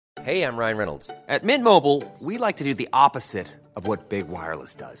Hey, I'm Ryan Reynolds. At Mint Mobile, we like to do the opposite of what Big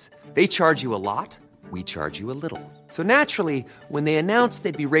Wireless does. They charge you a lot, we charge you a little. So naturally, when they announced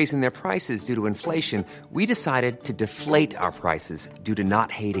they'd be raising their prices due to inflation, we decided to deflate our prices due to not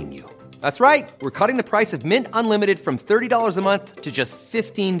hating you. That's right. We're cutting the price of Mint Unlimited from $30 a month to just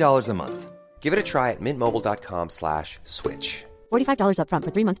 $15 a month. Give it a try at mintmobile.com/switch. $45 up front for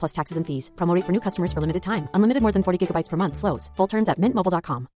 3 months plus taxes and fees. Promo rate for new customers for limited time. Unlimited more than 40 gigabytes per month. Slows full terms at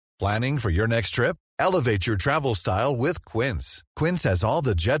mintmobile.com. Planning for your next trip? Elevate your travel style with Quince. Quince has all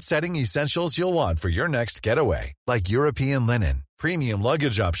the jet-setting essentials you'll want for your next getaway, like European linen, premium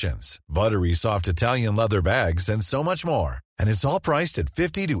luggage options, buttery soft Italian leather bags, and so much more. And it's all priced at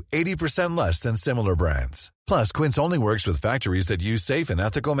 50 to 80% less than similar brands. Plus, Quince only works with factories that use safe and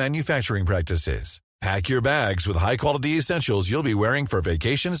ethical manufacturing practices. Pack your bags with high-quality essentials you'll be wearing for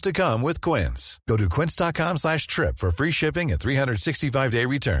vacations to come with Quince. Go to quince.com/trip for free shipping and 365-day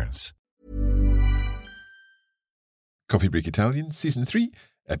returns. Coffee Break Italian, Season 3,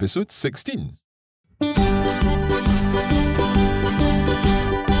 Episode 16.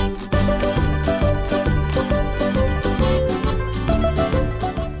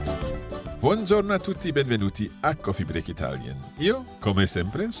 Buongiorno a tutti, benvenuti a Coffee Break Italian. Io, come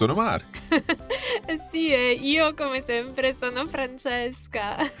sempre, sono Mark. Sì, e io come sempre sono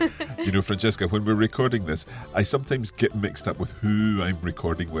Francesca. You know, Francesca, when we're recording this, I sometimes get mixed up with who I'm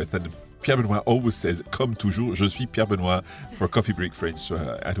recording with, and Pierre Benoit always says, comme toujours, je suis Pierre Benoit for Coffee Break French, so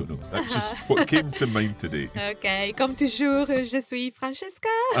I don't know. That's just what came to mind today. Okay, comme toujours, je suis Francesca.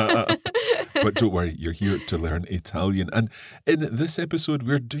 But don't worry, you're here to learn Italian. And in this episode,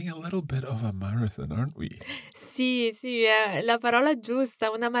 we're doing a little bit of a marathon, aren't we? Sì, è la parola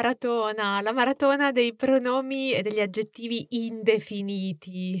giusta, una maratona, la maratona dei pronomi e degli aggettivi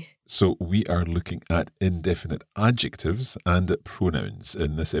indefiniti. So we are looking at indefinite adjectives and pronouns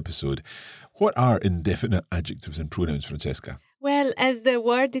in this episode. What are indefinite adjectives and pronouns, Francesca? Well, as the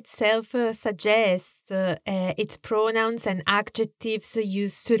word itself suggests, it's pronouns and adjectives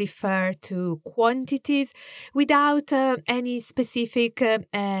used to refer to quantities without any specific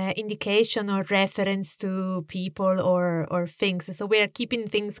indication or reference to people or things. So we're keeping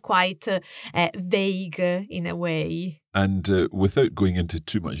things quite vague in a way. And without going into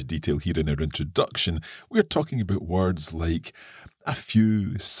too much detail here in our introduction, we're talking about words like a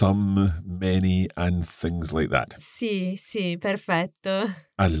few, some, many, and things like that. Sì, perfetto.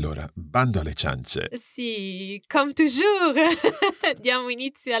 Allora, bando alle ciance. Sì, comme toujours. Diamo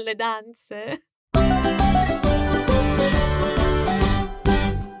inizio alle danze.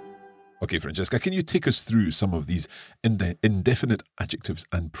 Okay, Francesca, can you take us through some of these indefinite adjectives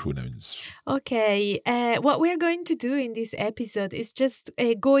and pronouns? Okay, what we're going to do in this episode is just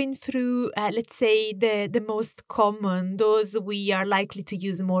going through, let's say, the most common, those we are likely to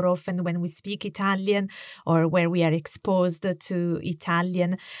use more often when we speak Italian or where we are exposed to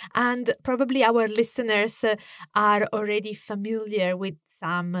Italian. And probably our listeners are already familiar with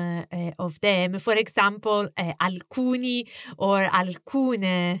some of them. For example, alcuni or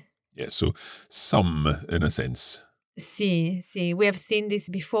alcune. Yeah, so some in a sense. Sì, we have seen this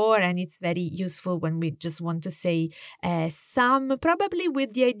before and it's very useful when we just want to say some, probably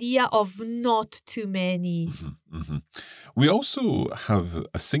with the idea of not too many. Mm-hmm, mm-hmm. We also have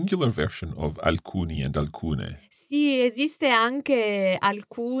a singular version of alcuni and alcune. Sì, esiste anche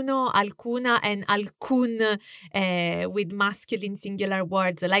alcuno, alcuna, and alcun with masculine singular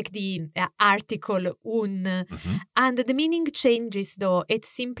words, like the article un. Mm-hmm. And the meaning changes, though. It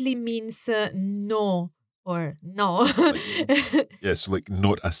simply means no or no. Yes, like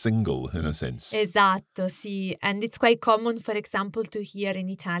not a single in a sense. Esatto, sì. And it's quite common, for example, to hear in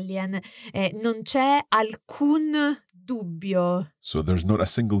Italian, non c'è alcun dubbio. So there's not a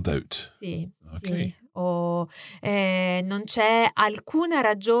single doubt. Sì, okay. Sì. O non c'è alcuna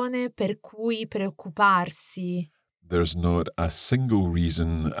ragione per cui preoccuparsi. There's not a single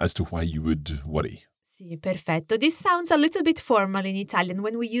reason as to why you would worry. Sì, perfetto. This sounds a little bit formal in Italian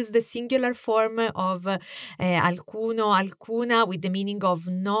when we use the singular form of alcuno, alcuna with the meaning of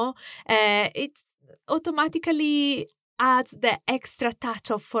no. It automatically adds the extra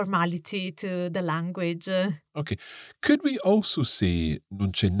touch of formality to the language. Okay. Could we also say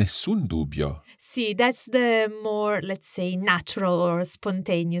non c'è nessun dubbio? Sì, that's the more, let's say, natural or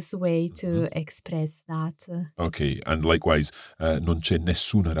spontaneous way to express that. Okay, and likewise, non c'è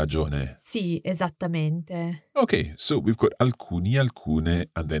nessuna ragione. Sì, esattamente. Okay, so we've got alcuni, alcune,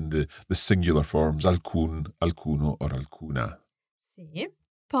 and then the singular forms alcun, alcuno, or alcuna. Sì.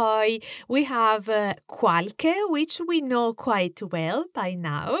 Poi we have qualche, which we know quite well by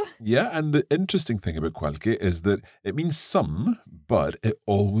now. Yeah, and the interesting thing about qualche is that it means some, but it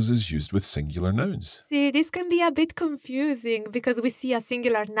always is used with singular nouns. See, this can be a bit confusing because we see a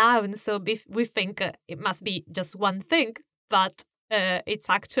singular noun, so we think it must be just one thing, but it's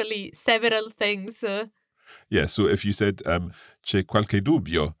actually several things. Yeah, so if you said c'è qualche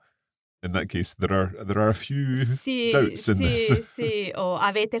dubbio, in that case, there are a few doubts in this. Sì, o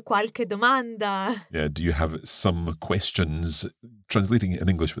avete qualche domanda? Yeah, do you have some questions? Translating it in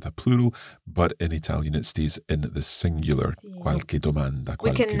English with a plural, but in Italian it stays in the singular. Sì. Qualche domanda. We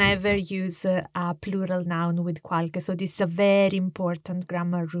Qualche can never dubbio. use a plural noun with qualche, so this is a very important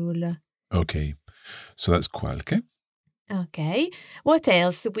grammar rule. Okay, so that's qualche. Okay, what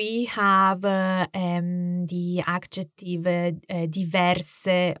else? We have the adjective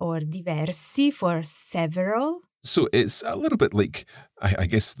diverse or diversi for several. So it's a little bit like, I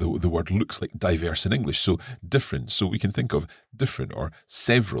guess the word looks like diverse in English, so different. So we can think of different or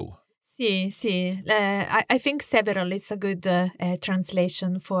several. Sì. I think several is a good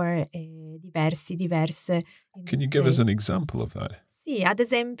translation for diversi, diverse. Can you give us an example of that? Sì, ad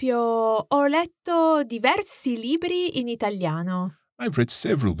esempio, ho letto diversi libri in italiano. I've read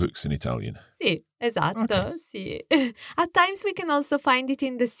several books in Italian. Sì, esatto, Okay. sì. At times we can also find it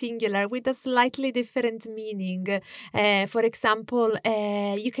in the singular with a slightly different meaning. For example,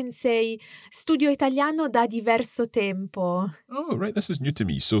 you can say studio italiano da diverso tempo. Oh, right, this is new to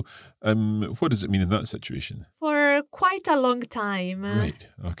me. So what does it mean in that situation? For quite a long time. Right,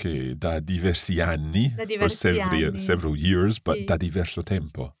 okay, da diversi anni, Da for diversi anni. several years, but Sì. da diverso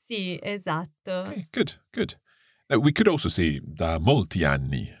tempo. Sì, esatto. Okay, good. Now, we could also say da molti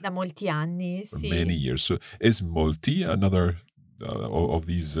anni, Da molti anni, for sì. many years. So is molti another of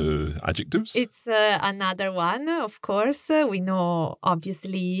these adjectives? It's another one, of course. We know,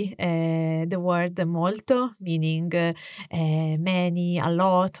 obviously, the word molto, meaning many, a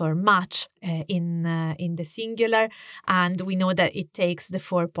lot, or much in the singular. And we know that it takes the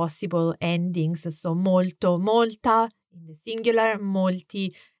four possible endings. So molto, molta in the singular,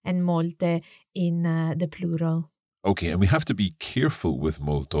 molti, and molte in the plural. Okay, and we have to be careful with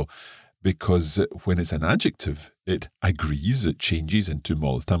molto because when it's an adjective, it agrees, it changes into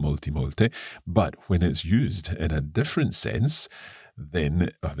molta, molti, molte. But when it's used in a different sense,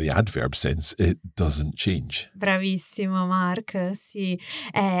 then the adverb sense, it doesn't change. Bravissimo Mark, sì.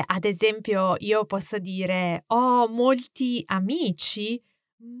 Ad esempio, io posso dire ho molti amici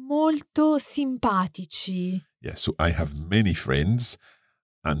molto simpatici. Yeah, so I have many friends,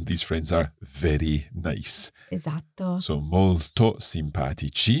 and these friends are very nice. Esatto. So molto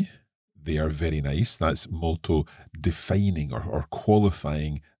simpatici, they are very nice. That's molto defining or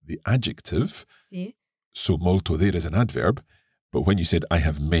qualifying the adjective. Sì. So molto there is an adverb. But when you said I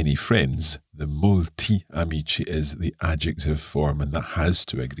have many friends, the molti amici is the adjective form, and that has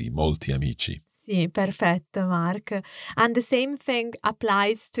to agree. Molti amici. Sì, perfetto, Mark. And the same thing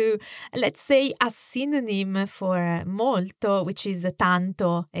applies to, let's say, a synonym for molto, which is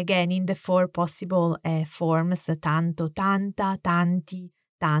tanto, again, in the four possible forms, tanto, tanta, tanti,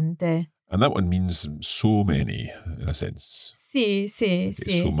 tante. And that one means so many, in a sense. Sì, Okay,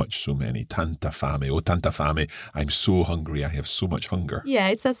 sì. so much, so many. Tanta fame. Oh, tanta fame. I'm so hungry. I have so much hunger. Yeah,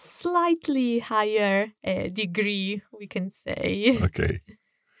 it's a slightly higher degree, we can say. Okay.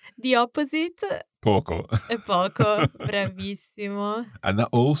 The opposite, Poco. è poco. Bravissimo. And that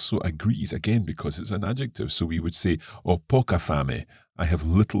also agrees, again, because it's an adjective. So we would say, oh, poca fame. I have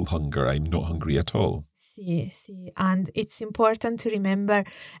little hunger. I'm not hungry at all. Sì. And it's important to remember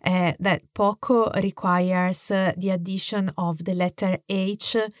that poco requires the addition of the letter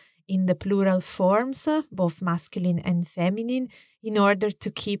H in the plural forms, both masculine and feminine, in order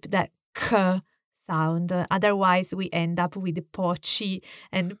to keep that K sound. Otherwise, we end up with poci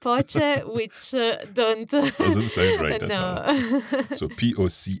and poce, which don't... Doesn't sound right at all. No. So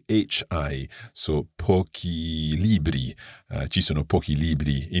P-O-C-H-I, so pochi libri. Ci sono pochi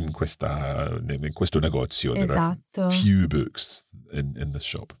libri in questo negozio. There Esatto. are few books in the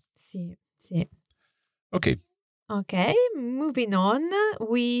shop. Sì. Okay. Okay, moving on,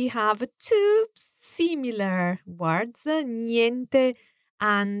 we have two similar words, niente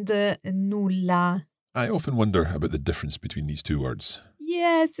and nulla. I often wonder about the difference between these two words.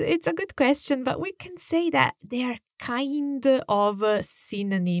 Yes, it's a good question, but we can say that they are kind of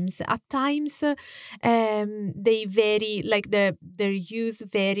synonyms. At times, they vary, like their use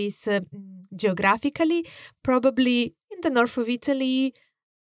varies geographically. Probably in the north of Italy,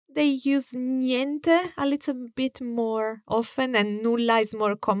 they use niente a little bit more often, and nulla is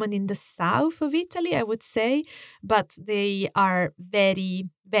more common in the south of Italy, I would say, but they are very,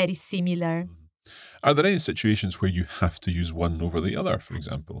 very similar. Are there any situations where you have to use one over the other, for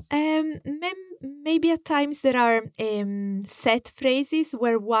example? Maybe at times there are set phrases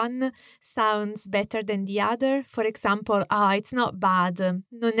where one sounds better than the other. For example, it's not bad,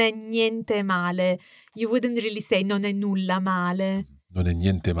 non è niente male. You wouldn't really say non è nulla male. Non è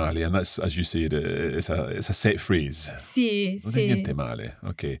niente male, and that's, as you said, it's a set phrase. Sì, Non sì. è niente male,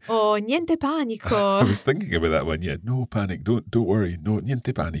 okay. Oh, niente panico. I was thinking about that one, yeah. No panic, don't worry, no,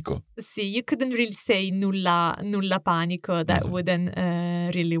 niente panico. Sì, you couldn't really say nulla panico. That wouldn't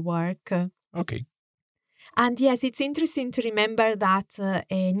really work. Okay. And yes, it's interesting to remember that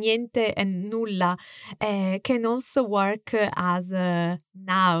niente and nulla can also work as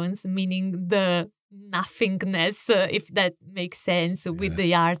nouns, meaning the nothingness, if that makes sense, with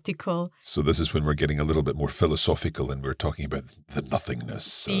the article. So this is when we're getting a little bit more philosophical and we're talking about the nothingness.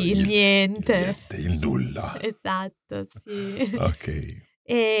 Sì, il niente. Il nulla. Esatto, sì. Ok.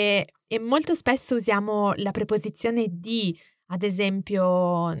 E molto spesso usiamo la preposizione di, ad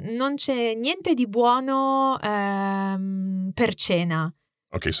esempio, non c'è niente di buono per cena.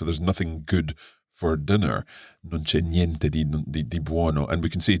 Okay, so there's nothing good for dinner. Non c'è niente di buono. And we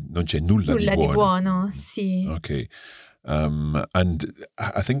can say non c'è nulla di buono. Nulla di buono, sì. Okay. And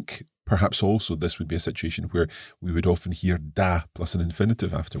I think perhaps also this would be a situation where we would often hear da plus an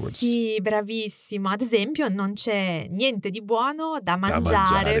infinitive afterwards. Sì, bravissimo. Ad esempio, non c'è niente di buono da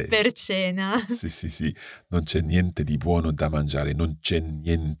mangiare per cena. Sì. Non c'è niente di buono da mangiare. Non c'è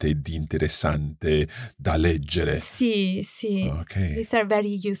niente di interessante da leggere. Sì. Okay. These are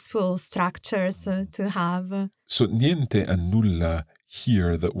very useful structures to have. So niente and nulla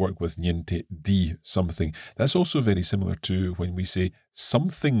here that work with niente di something. That's also very similar to when we say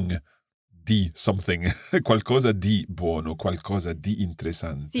something di something. Qualcosa di buono, qualcosa di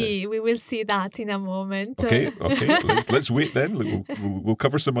interessante. Sì, we will see that in a moment. Okay. Let's wait then. We'll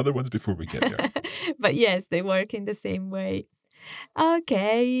cover some other ones before we get there. But yes, they work in the same way.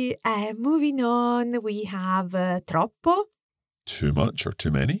 Okay, moving on, we have troppo. Too much or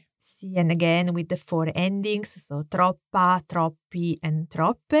too many? Sì, and again with the 4 endings, so troppa, troppi, and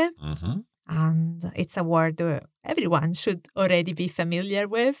troppe. Mm-hmm. And it's a word everyone should already be familiar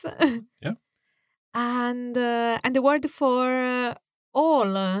with. Yeah. And the word for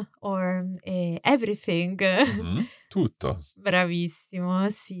all or everything. Mm-hmm. Tutto. Bravissimo,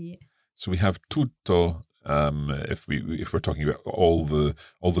 sì. So we have tutto. If we're talking about all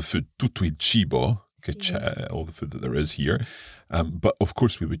the food, tutto il cibo, all the food that there is here. But of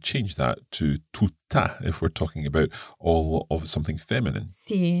course, we would change that to tutta if we're talking about all of something feminine.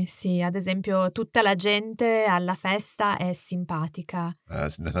 Sì, ad esempio, tutta la gente alla festa è simpatica.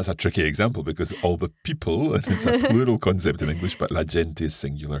 That's a tricky example because all the people, and it's a plural concept in English, but la gente is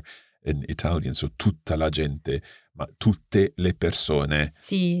singular in Italian. So tutta la gente, ma tutte le persone,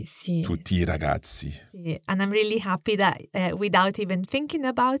 Sì. tutti i ragazzi. Sì. And I'm really happy that without even thinking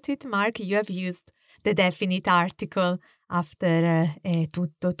about it, Mark, you have used the definite article after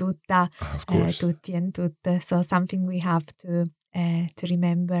tutto, tutta, Of course. tutti and tutte. So something we have to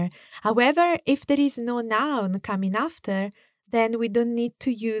remember. However, if there is no noun coming after, then we don't need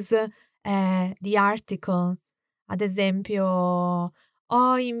to use the article. Ad esempio,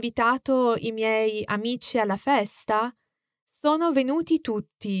 ho invitato i miei amici alla festa. Sono venuti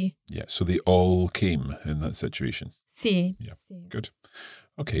tutti. Yeah, so they all came in that situation. Sì. Yeah, sì. good.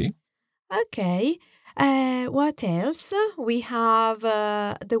 Okay. Okay. What else? We have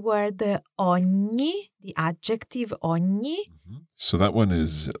the word ogni, the adjective ogni. Mm-hmm. So that one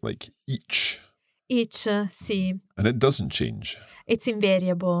is like each. Each, sì. And it doesn't change. It's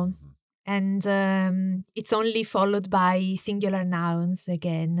invariable. Mm-hmm. And it's only followed by singular nouns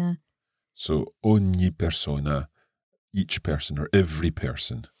again. So ogni persona, each person or every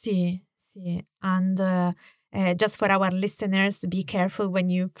person. Sì. And just for our listeners, be careful when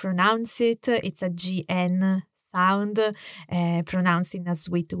you pronounce it. It's a GN sound, pronounced in a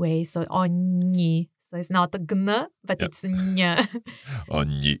sweet way. So ogni. So it's not gn, but it's gn.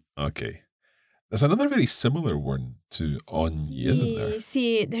 Ogni. Okay. There's another very similar one to ogni, isn't there?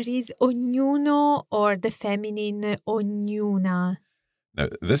 Sì, there is ognuno or the feminine ognuna. Now,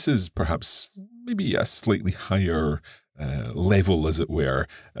 this is perhaps maybe a slightly higher level, as it were.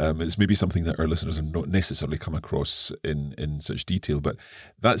 It's maybe something that our listeners have not necessarily come across in such detail, but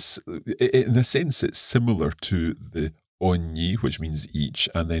that's, in a sense, it's similar to the ogni, which means each,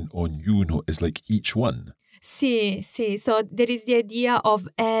 and then ognuno is like each one. Sì. So there is the idea of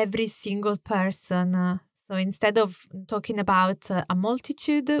every single person. So instead of talking about a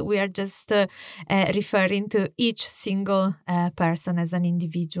multitude, we are just referring to each single person as an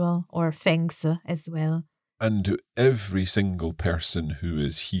individual, or things as well. And every single person who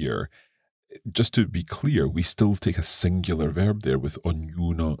is here, just to be clear, we still take a singular verb there with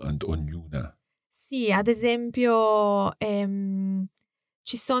ognuno and ognuna. Sì, ad esempio,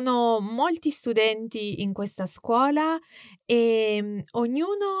 ci sono molti studenti in questa scuola e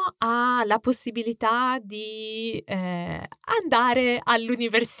ognuno ha la possibilità di andare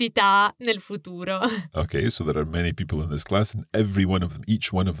all'università nel futuro. Okay, so there are many people in this class, and every one of them,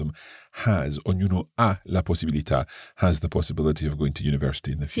 each one of them has, ognuno ha la possibilità, has the possibility of going to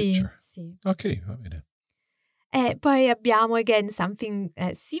university in the future. Sì. Okay, va bene. E poi abbiamo, again, something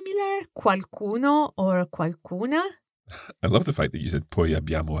similar, qualcuno or qualcuna. I love the fact that you said poi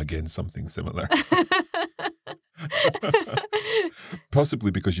abbiamo again something similar. Possibly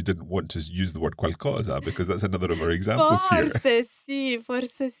because you didn't want to use the word qualcosa, because that's another of our examples here.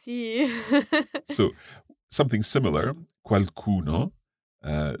 Forse sì. So something similar, qualcuno,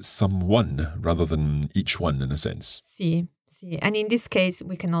 someone rather than each one in a sense. Sì. And in this case,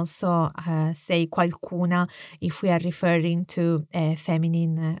 we can also say qualcuna if we are referring to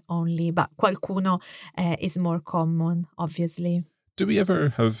feminine only, but qualcuno is more common, obviously. Do we ever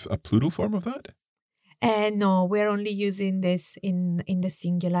have a plural form of that? No, we're only using this in the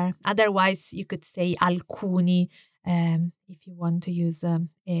singular. Otherwise, you could say alcuni if you want to use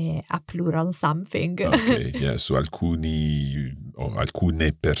a plural something. Okay, yeah, so alcuni or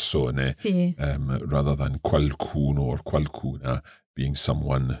alcune persone, Sì. rather than qualcuno or qualcuna being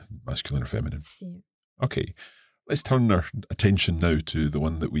someone, masculine or feminine. Sì. Okay, let's turn our attention now to the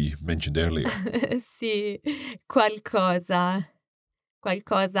one that we mentioned earlier. Sì, qualcosa.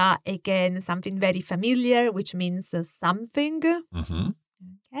 Qualcosa, again, something very familiar, which means something. Mm-hmm.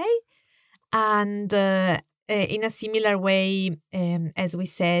 Okay. And in a similar way, as we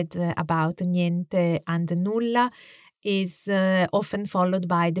said about niente and nulla, is often followed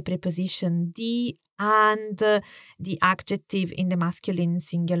by the preposition di and the adjective in the masculine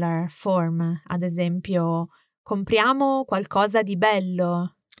singular form. Ad esempio, compriamo qualcosa di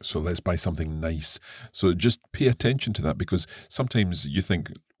bello. So let's buy something nice. So just pay attention to that, because sometimes you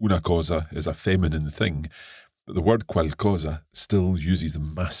think una cosa is a feminine thing, but the word qualcosa still uses the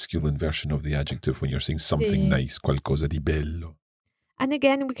masculine version of the adjective when you're saying something Sì. nice, qualcosa di bello. And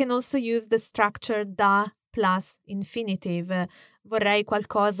again, we can also use the structure da plus infinitive. Vorrei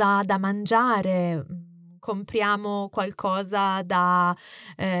qualcosa da mangiare. Compriamo qualcosa da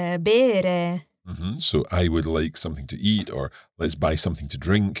bere. Mm-hmm. So I would like something to eat, or let's buy something to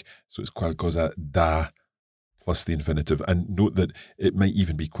drink. So it's qualcosa da plus the infinitive. And note that it might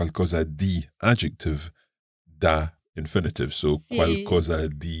even be qualcosa di adjective da infinitive. So Sì. qualcosa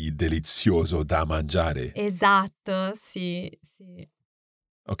di delizioso da mangiare. Esatto, sì.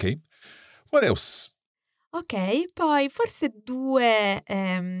 Okay. What else? Ok, poi forse due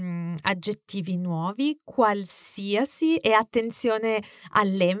aggettivi nuovi, qualsiasi, e attenzione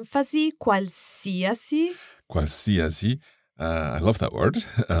all'enfasi, qualsiasi. Qualsiasi. I love that word.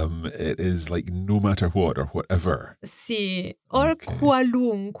 It is like no matter what or whatever. Sì, or Okay.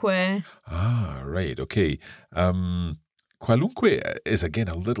 qualunque. Ah, right. Okay. Qualunque is again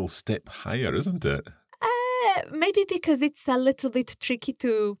a little step higher, isn't it? Maybe because it's a little bit tricky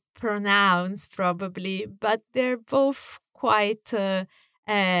to pronounce, probably, but they're both quite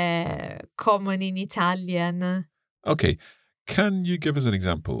common in Italian. Okay. Can you give us an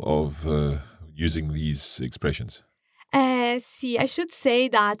example of using these expressions? Sì, I should say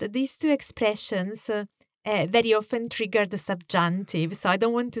that these two expressions very often trigger the subjunctive, so I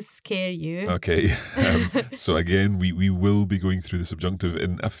don't want to scare you. Okay. So again, we will be going through the subjunctive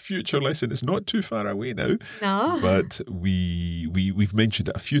in a future lesson. It's not too far away now. No? But we've mentioned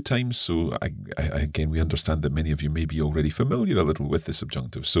it a few times, so again, we understand that many of you may be already familiar a little with the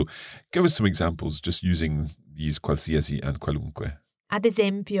subjunctive. So give us some examples just using these qualsiasi and qualunque. Ad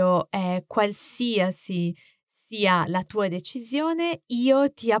esempio, qualsiasi sia la tua decisione, io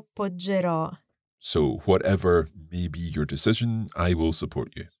ti appoggerò. So whatever may be your decision, I will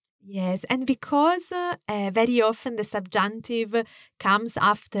support you. Yes, and because very often the subjunctive comes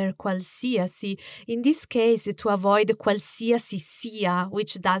after qualsiasi, in this case to avoid qualsiasi sia,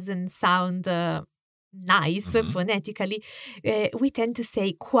 which doesn't sound nice phonetically, we tend to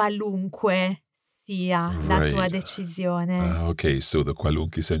say qualunque sia la tua Right. decisione. Okay, so the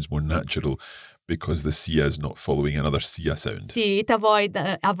qualunque sounds more natural. because the sia is not following another sia sound. See, it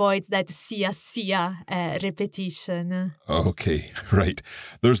avoids that sia repetition. Okay, right.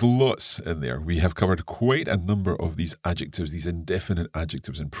 There's lots in there. We have covered quite a number of these adjectives, these indefinite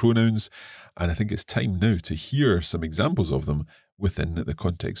adjectives and pronouns, and I think it's time now to hear some examples of them within the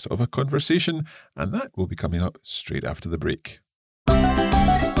context of a conversation, and that will be coming up straight after the break.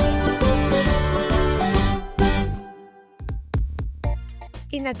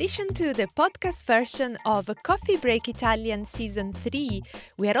 In addition to the podcast version of Coffee Break Italian Season 3,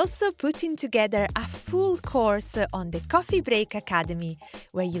 we are also putting together a full course on the Coffee Break Academy,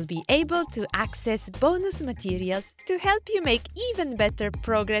 where you'll be able to access bonus materials to help you make even better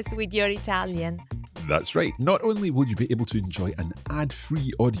progress with your Italian. That's right. Not only will you be able to enjoy an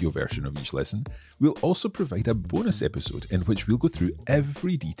ad-free audio version of each lesson, we'll also provide a bonus episode in which we'll go through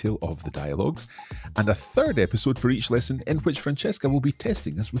every detail of the dialogues, and a third episode for each lesson in which Francesca will be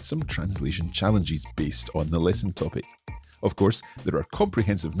testing us with some translation challenges based on the lesson topic. Of course, there are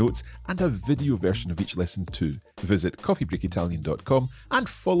comprehensive notes and a video version of each lesson too. Visit coffeebreakitalian.com and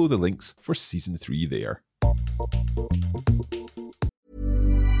follow the links for Season 3 there.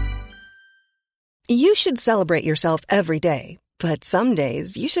 You should celebrate yourself every day, but some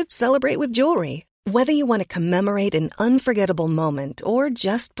days you should celebrate with jewelry. Whether you want to commemorate an unforgettable moment or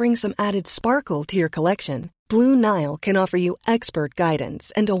just bring some added sparkle to your collection, Blue Nile can offer you expert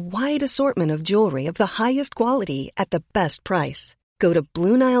guidance and a wide assortment of jewelry of the highest quality at the best price. Go to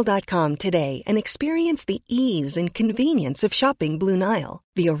BlueNile.com today and experience the ease and convenience of shopping Blue Nile,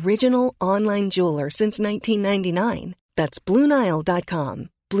 the original online jeweler since 1999. That's BlueNile.com.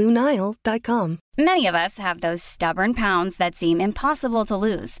 BlueNile.com. Many of us have those stubborn pounds that seem impossible to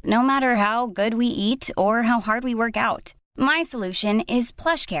lose, no matter how good we eat or how hard we work out. My solution is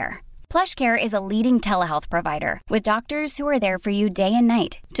PlushCare. PlushCare is a leading telehealth provider with doctors who are there for you day and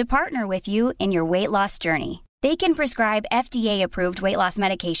night to partner with you in your weight loss journey. They can prescribe FDA-approved weight loss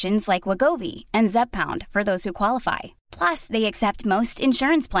medications like Wegovy and Zepbound for those who qualify. Plus, they accept most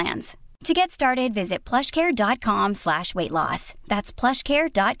insurance plans. To get started, visit plushcare.com/weightloss. That's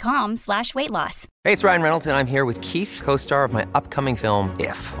plushcare.com/weightloss. Hey, it's Ryan Reynolds, and I'm here with Keith, co-star of my upcoming film,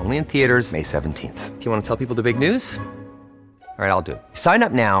 If, only in theaters May 17th. Do you want to tell people the big news? All right, I'll do it. Sign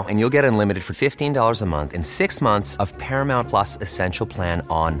up now and you'll get unlimited for $15 a month and 6 months of Paramount Plus Essential Plan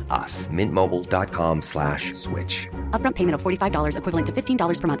on us. MintMobile.com/switch. Upfront payment of $45 equivalent to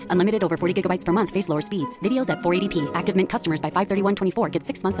 $15 per month. Unlimited over 40 gigabytes per month. Face lower speeds. Videos at 480p. Active Mint customers by 531.24 get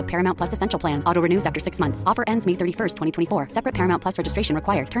 6 months of Paramount Plus Essential Plan. Auto renews after 6 months. Offer ends May 31st, 2024. Separate Paramount Plus registration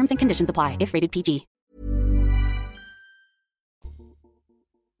required. Terms and conditions apply if rated PG.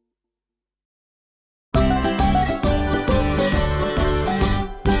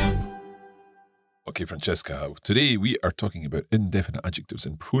 Okay, Francesca, today we are talking about indefinite adjectives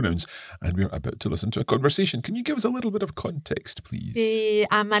and pronouns, and we're about to listen to a conversation. Can you give us a little bit of context, please? See,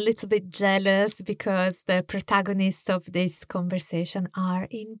 I'm a little bit jealous because the protagonists of this conversation are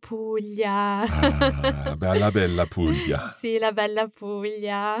in Puglia. La bella Puglia. Sì, la bella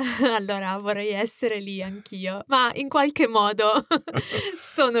Puglia. Allora vorrei essere lì anch'io, ma in qualche modo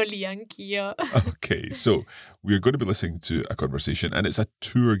sono lì anch'io. Okay, so we're going to be listening to a conversation, and it's a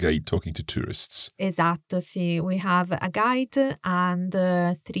tour guide talking to tourists. Esatto, sì. We have a guide and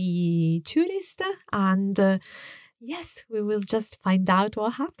 3 tourists, and yes, we will just find out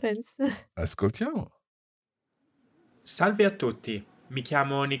what happens. Ascoltiamo. Salve a tutti, mi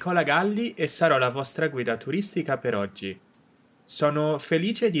chiamo Nicola Galli e sarò la vostra guida turistica per oggi. Sono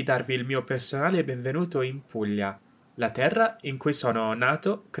felice di darvi il mio personale benvenuto in Puglia, la terra in cui sono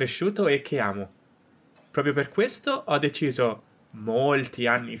nato, cresciuto e che amo. Proprio per questo ho deciso, molti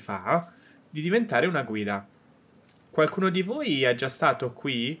anni fa, di diventare una guida. Qualcuno di voi è già stato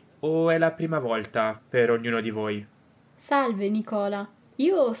qui o è la prima volta per ognuno di voi? Salve Nicola,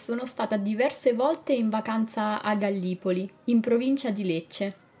 io sono stata diverse volte in vacanza a Gallipoli, in provincia di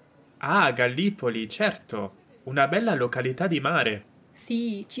Lecce. Ah, Gallipoli, certo, una bella località di mare.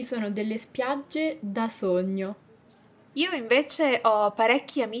 Sì, ci sono delle spiagge da sogno. Io invece ho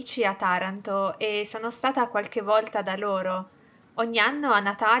parecchi amici a Taranto e sono stata qualche volta da loro. Ogni anno a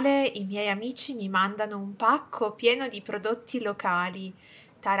Natale i miei amici mi mandano un pacco pieno di prodotti locali,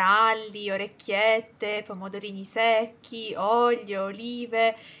 taralli, orecchiette, pomodorini secchi, olio,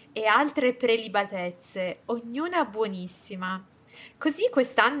 olive e altre prelibatezze, ognuna buonissima. Così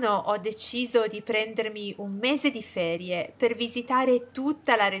quest'anno ho deciso di prendermi un mese di ferie per visitare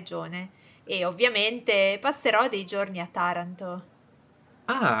tutta la regione e ovviamente passerò dei giorni a Taranto.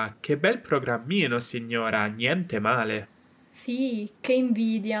 Ah, che bel programmino, signora, niente male. Sì, che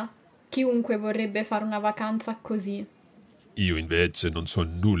invidia. Chiunque vorrebbe fare una vacanza così. Io invece non so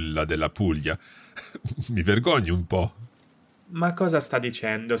nulla della Puglia. Mi vergogno un po'. Ma cosa sta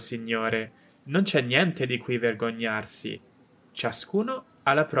dicendo, signore? Non c'è niente di cui vergognarsi. Ciascuno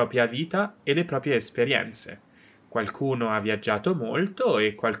ha la propria vita e le proprie esperienze. Qualcuno ha viaggiato molto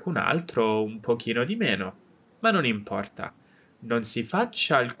e qualcun altro un pochino di meno. Ma non importa. Non si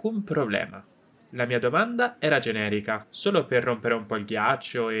faccia alcun problema. La mia domanda era generica, solo per rompere un po' il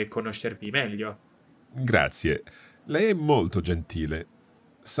ghiaccio e conoscervi meglio. Grazie. Lei è molto gentile.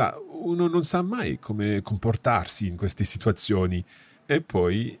 Sa, uno non sa mai come comportarsi in queste situazioni. E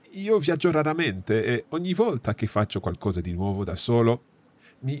poi io viaggio raramente e ogni volta che faccio qualcosa di nuovo da solo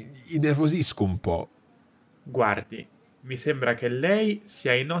mi innervosisco un po'. Guardi, mi sembra che lei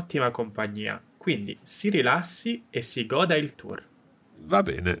sia in ottima compagnia, quindi si rilassi e si goda il tour. Va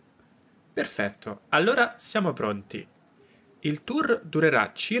bene. Perfetto, allora siamo pronti. Il tour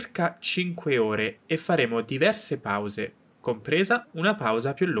durerà circa 5 ore e faremo diverse pause, compresa una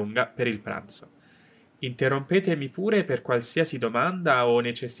pausa più lunga per il pranzo. Interrompetemi pure per qualsiasi domanda o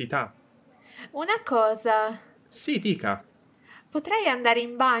necessità. Una cosa, Sì, dica. potrei andare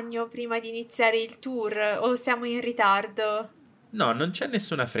in bagno prima di iniziare il tour o siamo in ritardo? No, non c'è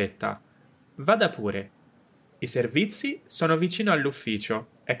nessuna fretta. Vada pure. I servizi sono vicino all'ufficio.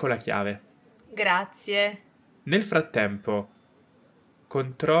 Ecco la chiave. Grazie. Nel frattempo,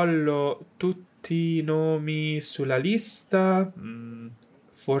 controllo tutti i nomi sulla lista.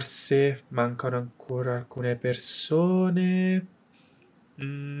 Forse mancano ancora alcune persone.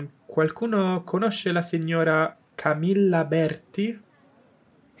 Qualcuno conosce la signora Camilla Berti?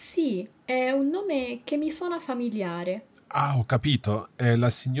 Sì, è un nome che mi suona familiare. Ah, ho capito. È la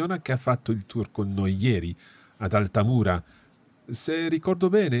signora che ha fatto il tour con noi ieri ad Altamura. Se ricordo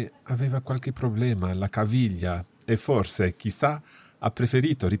bene, aveva qualche problema alla caviglia e forse, chissà, ha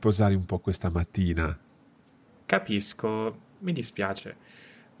preferito riposare un po' questa mattina. Capisco, mi dispiace.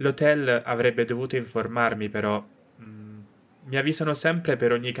 L'hotel avrebbe dovuto informarmi, però mi avvisano sempre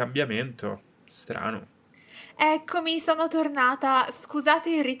per ogni cambiamento. Strano. Eccomi, sono tornata. Scusate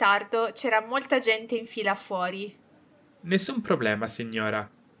il ritardo, c'era molta gente in fila fuori. Nessun problema, signora.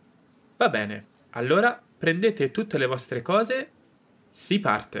 Va bene, allora prendete tutte le vostre cose. Si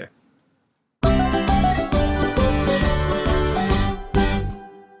parte.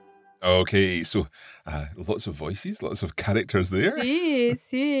 Okay, so lots of voices, lots of characters there. Sì,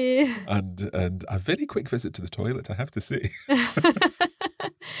 sì. And a very quick visit to the toilet, I have to say.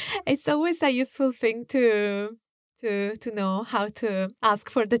 It's always a useful thing to know how to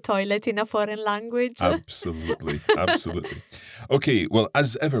ask for the toilet in a foreign language. Absolutely, absolutely. Okay, well,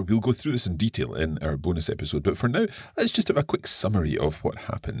 as ever, we'll go through this in detail in our bonus episode, but for now, let's just have a quick summary of what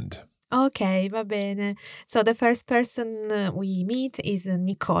happened. Ok, va bene. So the first person we meet is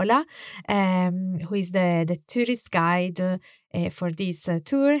Nicola, who is the tourist guide for this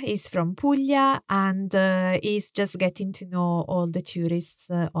tour. He's from Puglia and is just getting to know all the tourists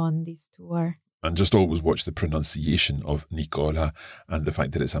on this tour. And just always watch the pronunciation of Nicola and the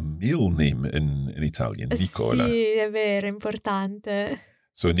fact that it's a male name in Italian, Nicola. Sì, è vero, importante.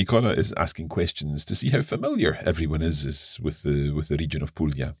 So Nicola is asking questions to see how familiar everyone is with the region of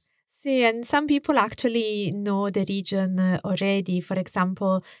Puglia. Sì, and some people actually know the region already. For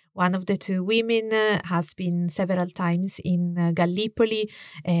example, one of the two women has been several times in Gallipoli,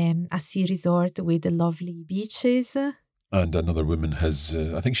 a sea resort with lovely beaches. And another woman has,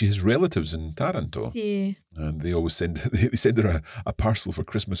 I think she has relatives in Taranto. Sì. And they always send her a parcel for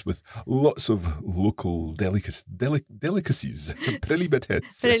Christmas with lots of local delicacies,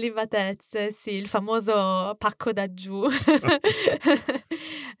 prelibatezze. Prelibatezze, sì, il famoso pacco da giù.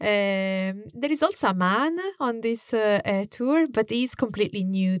 There is also a man on this tour, but he's completely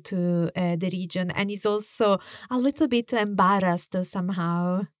new to the region and he's also a little bit embarrassed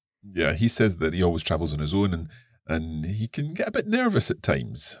somehow. Yeah, he says that he always travels on his own and he can get a bit nervous at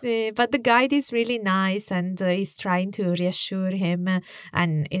times. Sí, but the guide is really nice and is trying to reassure him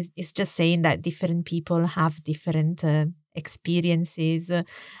and is just saying that different people have different experiences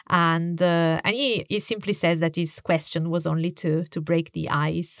and he simply says that his question was only to break the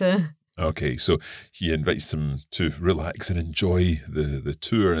ice. Okay, so he invites them to relax and enjoy the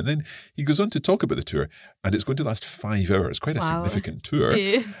tour. And then he goes on to talk about the tour. And it's going to last 5 hours, quite a significant tour.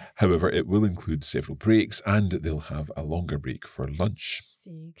 Sì. However, it will include several breaks and they'll have a longer break for lunch.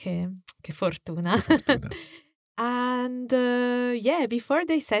 Sì, che fortuna. Che fortuna. And before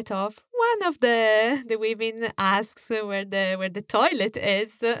they set off, one of the women asks where the toilet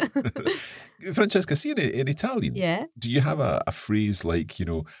is. Francesca, see in Italian, Yeah. do you have a phrase like,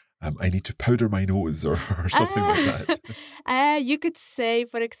 I need to powder my nose or something like that. You could say,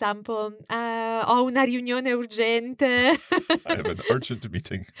 for example, ho una riunione urgente. I have an urgent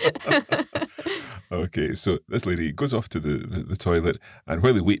meeting. Okay, so this lady goes off to the toilet, and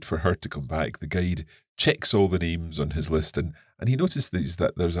while they wait for her to come back, the guide checks all the names on his list, and he notices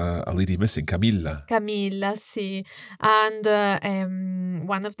that there's a lady missing, Camilla. Camilla, sì. And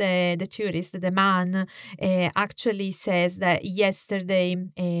one of the tourists, the man, actually says that yesterday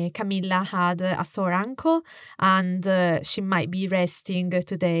Camilla had a sore ankle and she might be resting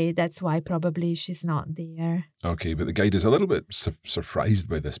today. That's why probably she's not there. Okay, but the guide is a little bit surprised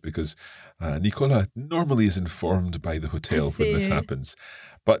by this because Nicola normally is informed by the hotel when this happens.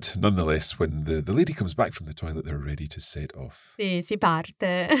 But nonetheless, when the lady comes back from the toilet, they're ready to set off. Sì, si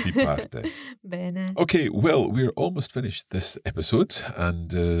parte. Si parte. Bene. Okay, well, we're almost finished this episode,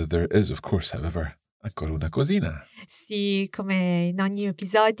 and there is, of course, however, ancora una cosina. Sì, come in ogni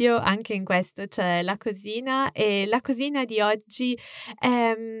episodio, anche in questo c'è la cosina, e la cosina di oggi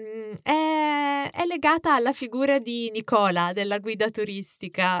è legata alla figura di Nicola, della guida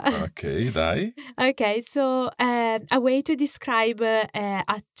turistica. Ok, dai. Okay, so a way to describe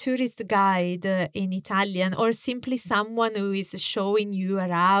a tourist guide in Italian, or simply someone who is showing you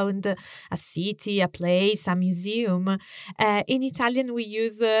around a city, a place, a museum. In Italian, we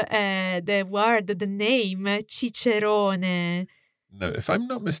use the word, the name Cicerone. Now, if I'm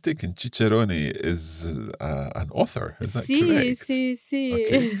not mistaken, Cicerone is an author. Is that correct? Sì.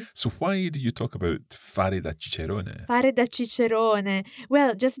 Okay. So why do you talk about fare da Cicerone? Fare da Cicerone.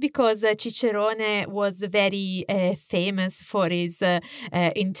 Well, just because Cicerone was very famous for his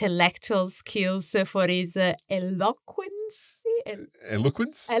intellectual skills, for his eloquence.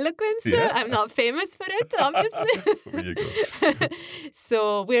 Eloquence? Yeah. I'm not famous for it, obviously. There you go.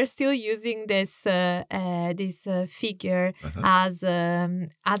 So we're still using this figure as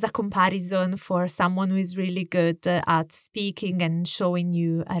a comparison for someone who is really good at speaking and showing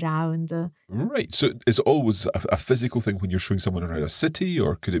you around. Right. So is it always a physical thing when you're showing someone around a city,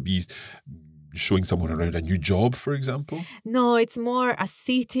 or could it be showing someone around a new job, for example? No, it's more a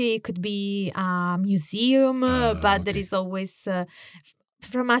city. It could be a museum, but there is always,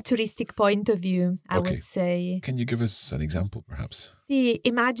 from a touristic point of view, I would say. Can you give us an example, perhaps? See,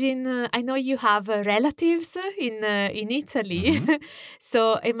 imagine, I know you have relatives in Italy.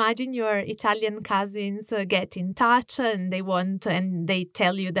 So imagine your Italian cousins get in touch and they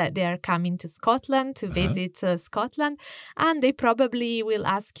tell you that they are coming to Scotland to visit Scotland. And they probably will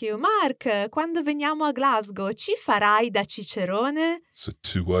ask you, Mark, quando veniamo a Glasgow, ci farai da Cicerone? So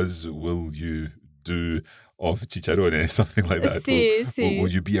to us, will you do of Cicerone, something like that? Sì.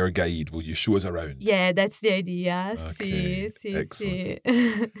 Will you be our guide? Will you show us around? Yeah, that's the idea. Okay, Sì. excellent.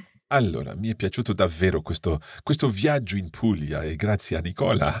 Allora, mi è piaciuto davvero questo viaggio in Puglia e grazie a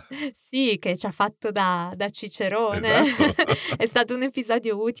Nicola. Sì, che ci ha fatto da Cicerone. Esatto. È stato un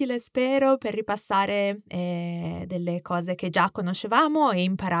episodio utile, spero, per ripassare delle cose che già conoscevamo e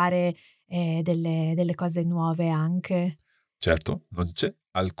imparare delle cose nuove anche. Certo, non c'è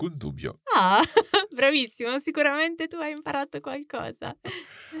alcun dubbio. Ah, bravissimo, sicuramente tu hai imparato qualcosa.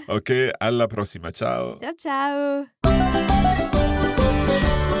 Ok, alla prossima, ciao. Ciao.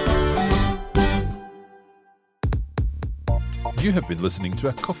 You have been listening to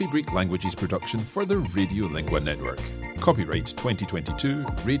a Coffee Break Languages production for the Radiolingua Network. Copyright 2022,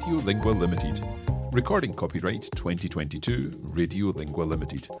 Radiolingua Limited. Recording copyright 2022, Radiolingua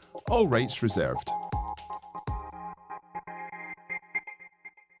Limited. All rights reserved.